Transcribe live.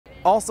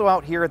Also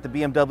out here at the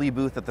BMW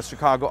booth at the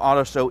Chicago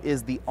Auto Show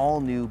is the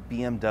all-new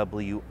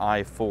BMW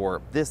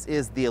i4. This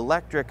is the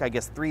electric, I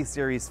guess, 3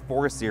 Series,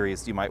 4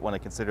 Series, you might want to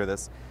consider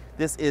this.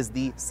 This is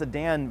the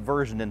sedan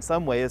version in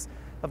some ways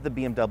of the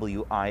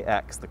BMW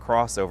iX, the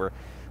crossover.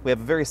 We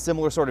have a very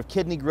similar sort of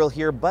kidney grille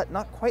here, but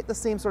not quite the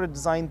same sort of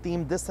design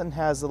theme. This one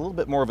has a little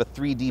bit more of a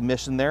 3D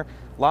mission there.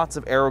 Lots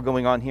of aero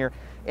going on here,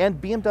 and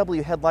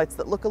BMW headlights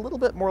that look a little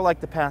bit more like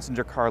the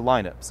passenger car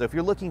lineup. So if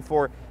you're looking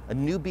for a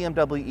new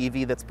BMW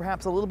EV that's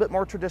perhaps a little bit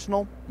more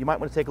traditional, you might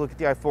want to take a look at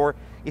the i4.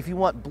 If you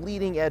want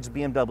bleeding edge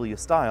BMW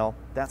style,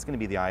 that's going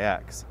to be the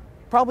iX.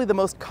 Probably the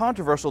most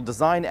controversial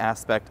design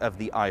aspect of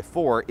the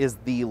i4 is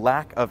the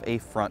lack of a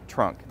front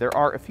trunk. There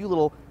are a few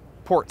little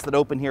ports that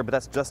open here, but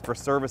that's just for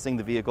servicing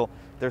the vehicle.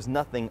 There's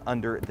nothing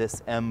under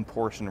this M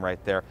portion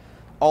right there.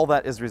 All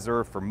that is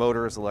reserved for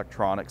motors,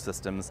 electronic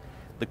systems,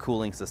 the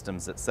cooling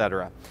systems,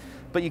 etc.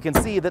 But you can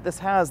see that this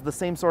has the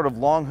same sort of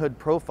long hood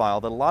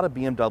profile that a lot of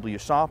BMW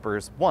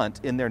shoppers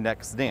want in their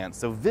next sedan.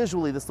 So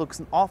visually, this looks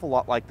an awful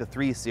lot like the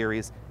 3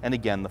 Series and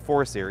again the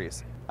 4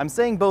 Series. I'm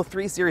saying both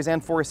 3 Series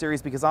and 4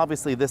 Series because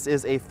obviously this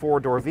is a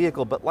 4-door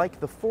vehicle, but like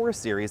the 4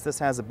 Series, this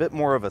has a bit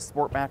more of a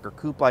sportback or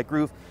coupe-like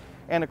roof,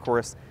 and of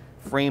course,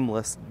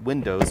 frameless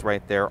windows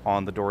right there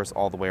on the doors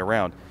all the way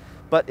around.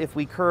 But if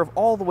we curve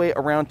all the way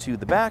around to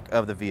the back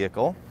of the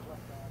vehicle,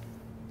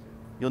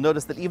 you'll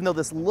notice that even though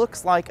this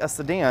looks like a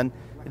sedan,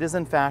 it is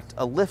in fact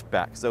a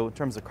liftback. So in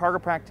terms of cargo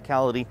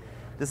practicality,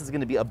 this is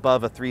going to be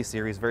above a 3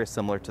 Series, very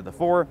similar to the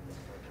 4.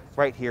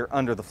 Right here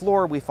under the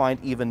floor, we find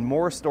even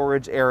more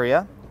storage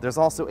area. There's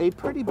also a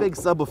pretty big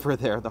subwoofer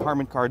there. The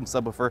Harman Kardon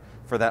subwoofer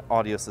for that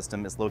audio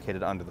system is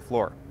located under the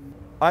floor.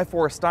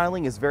 i4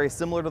 styling is very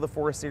similar to the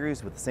 4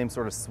 Series with the same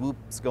sort of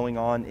swoops going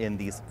on in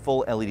these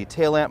full LED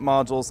tail lamp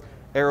modules,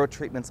 aero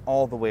treatments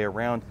all the way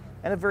around,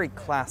 and a very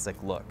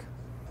classic look.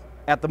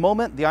 At the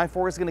moment, the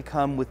i4 is going to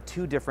come with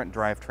 2 different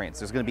drivetrains.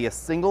 There's going to be a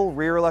single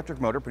rear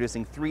electric motor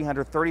producing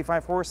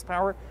 335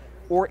 horsepower,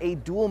 or a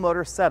dual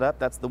motor setup,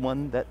 that's the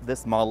one that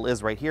this model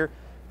is right here,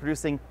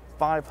 producing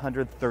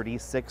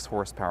 536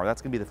 horsepower.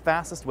 That's going to be the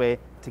fastest way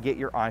to get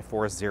your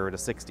i4 0 to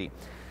 60.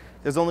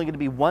 There's only going to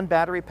be one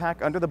battery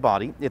pack under the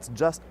body. It's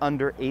just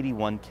under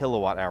 81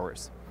 kilowatt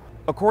hours.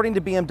 According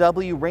to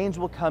BMW, range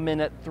will come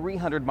in at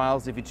 300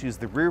 miles if you choose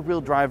the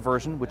rear-wheel drive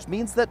version, which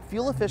means that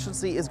fuel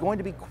efficiency is going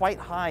to be quite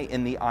high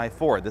in the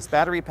i4. This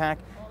battery pack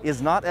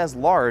is not as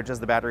large as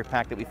the battery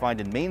pack that we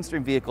find in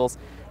mainstream vehicles,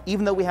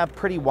 even though we have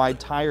pretty wide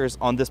tires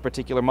on this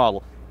particular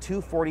model.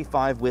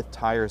 245 with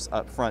tires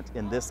up front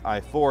in this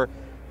i4.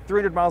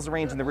 300 miles of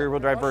range in the rear-wheel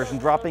drive version,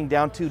 dropping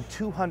down to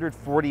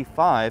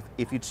 245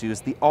 if you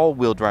choose the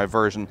all-wheel drive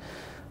version.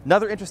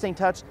 Another interesting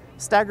touch,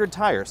 staggered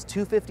tires,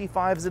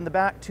 255s in the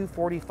back,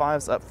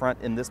 245s up front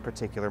in this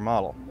particular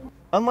model.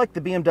 Unlike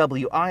the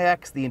BMW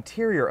iX, the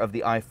interior of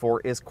the i4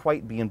 is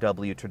quite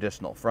BMW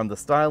traditional, from the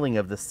styling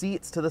of the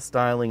seats to the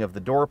styling of the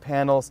door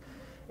panels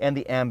and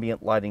the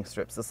ambient lighting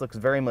strips. This looks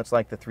very much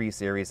like the 3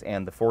 Series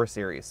and the 4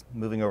 Series.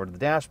 Moving over to the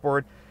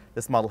dashboard,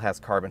 this model has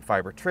carbon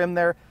fiber trim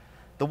there.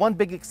 The one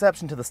big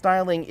exception to the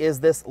styling is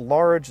this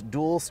large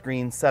dual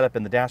screen setup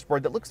in the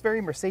dashboard that looks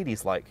very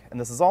Mercedes-like, and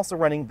this is also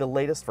running the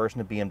latest version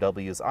of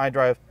BMW's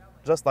iDrive,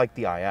 just like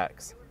the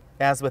iX.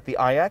 As with the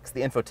iX, the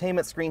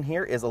infotainment screen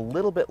here is a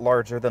little bit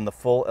larger than the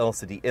full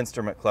LCD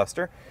instrument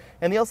cluster,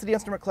 and the LCD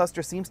instrument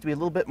cluster seems to be a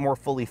little bit more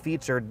fully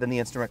featured than the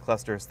instrument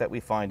clusters that we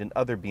find in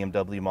other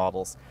BMW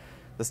models.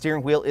 The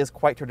steering wheel is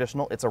quite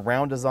traditional. It's a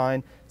round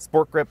design,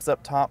 sport grips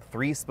up top,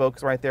 3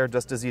 spokes right there,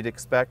 just as you'd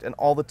expect, and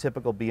all the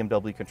typical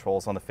BMW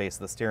controls on the face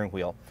of the steering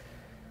wheel.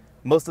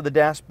 Most of the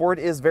dashboard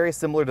is very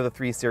similar to the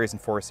 3 Series and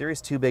 4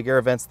 Series. 2 big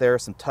air vents there,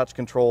 some touch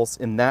controls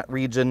in that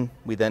region.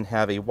 We then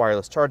have a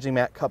wireless charging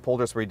mat, cup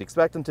holders where you'd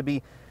expect them to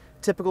be.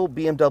 Typical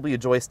BMW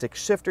joystick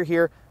shifter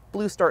here,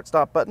 blue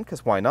start-stop button,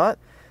 because why not?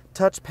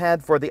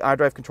 Touchpad for the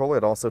iDrive controller.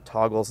 It also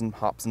toggles and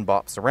hops and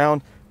bops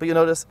around. But you'll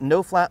notice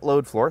no flat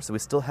load floor, so we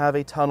still have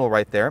a tunnel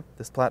right there.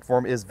 This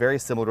platform is very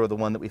similar to the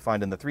one that we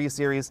find in the 3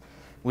 Series.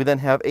 We then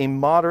have a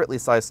moderately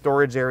sized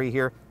storage area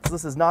here, so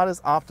this is not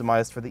as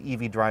optimized for the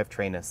EV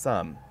drivetrain as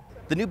some.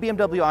 The new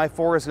BMW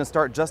i4 is going to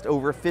start just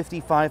over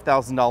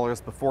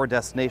 $55,000 before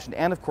destination,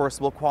 and of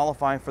course will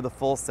qualify for the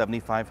full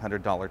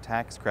 $7,500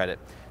 tax credit.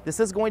 This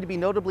is going to be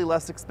notably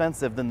less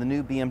expensive than the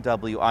new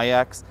BMW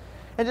iX,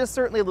 and is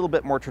certainly a little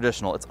bit more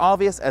traditional. It's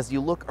obvious as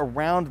you look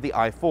around the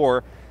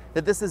i4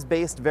 that this is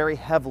based very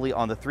heavily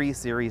on the 3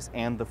 Series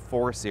and the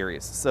 4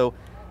 Series. So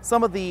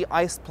some of the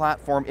ICE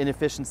platform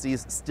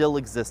inefficiencies still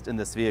exist in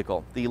this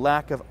vehicle. The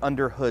lack of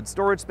under-hood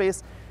storage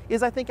space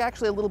is, I think,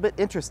 actually a little bit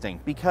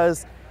interesting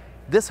because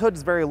this hood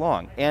is very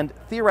long, and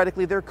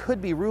theoretically there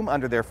could be room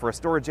under there for a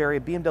storage area.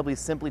 BMW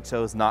simply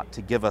chose not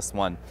to give us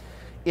one.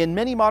 In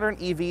many modern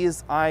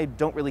EVs, I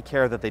don't really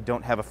care that they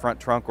don't have a front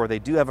trunk or they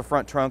do have a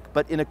front trunk,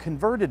 but in a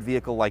converted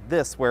vehicle like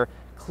this, where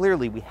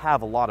clearly we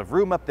have a lot of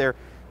room up there,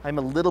 I'm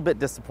a little bit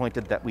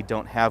disappointed that we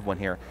don't have one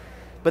here.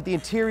 But the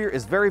interior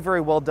is very, very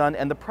well done,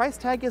 and the price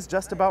tag is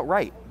just about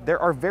right. There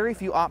are very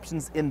few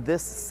options in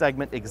this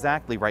segment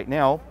exactly right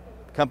now,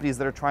 companies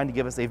that are trying to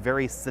give us a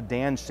very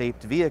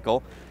sedan-shaped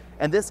vehicle,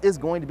 and this is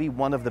going to be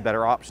one of the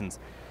better options.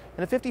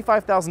 And at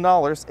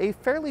 $55,000, a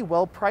fairly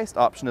well-priced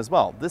option as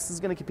well. This is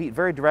going to compete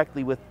very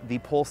directly with the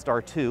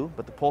Polestar 2,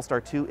 but the Polestar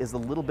 2 is a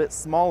little bit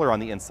smaller on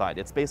the inside.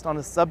 It's based on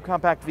a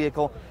subcompact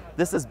vehicle.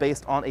 This is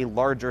based on a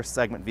larger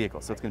segment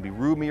vehicle, so it's going to be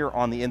roomier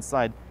on the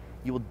inside.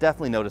 You will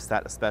definitely notice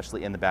that,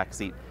 especially in the back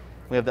seat.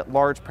 We have that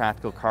large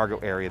practical cargo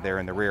area there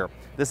in the rear.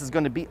 This is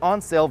going to be on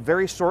sale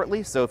very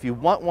shortly, so if you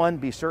want one,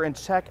 be sure and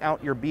check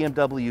out your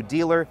BMW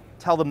dealer.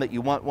 Tell them that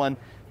you want one.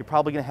 You're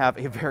probably going to have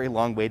a very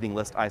long waiting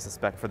list, I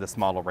suspect, for this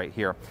model right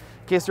here.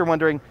 In case you're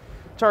wondering,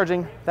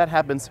 charging, that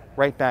happens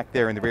right back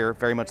there in the rear,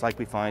 very much like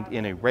we find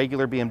in a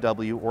regular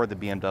BMW or the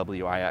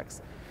BMW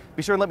iX.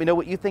 Be sure and let me know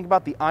what you think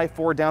about the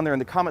i4 down there in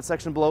the comment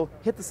section below.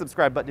 Hit the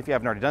subscribe button if you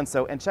haven't already done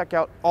so, and check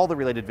out all the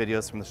related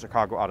videos from the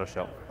Chicago Auto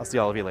Show. I'll see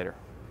all of you later.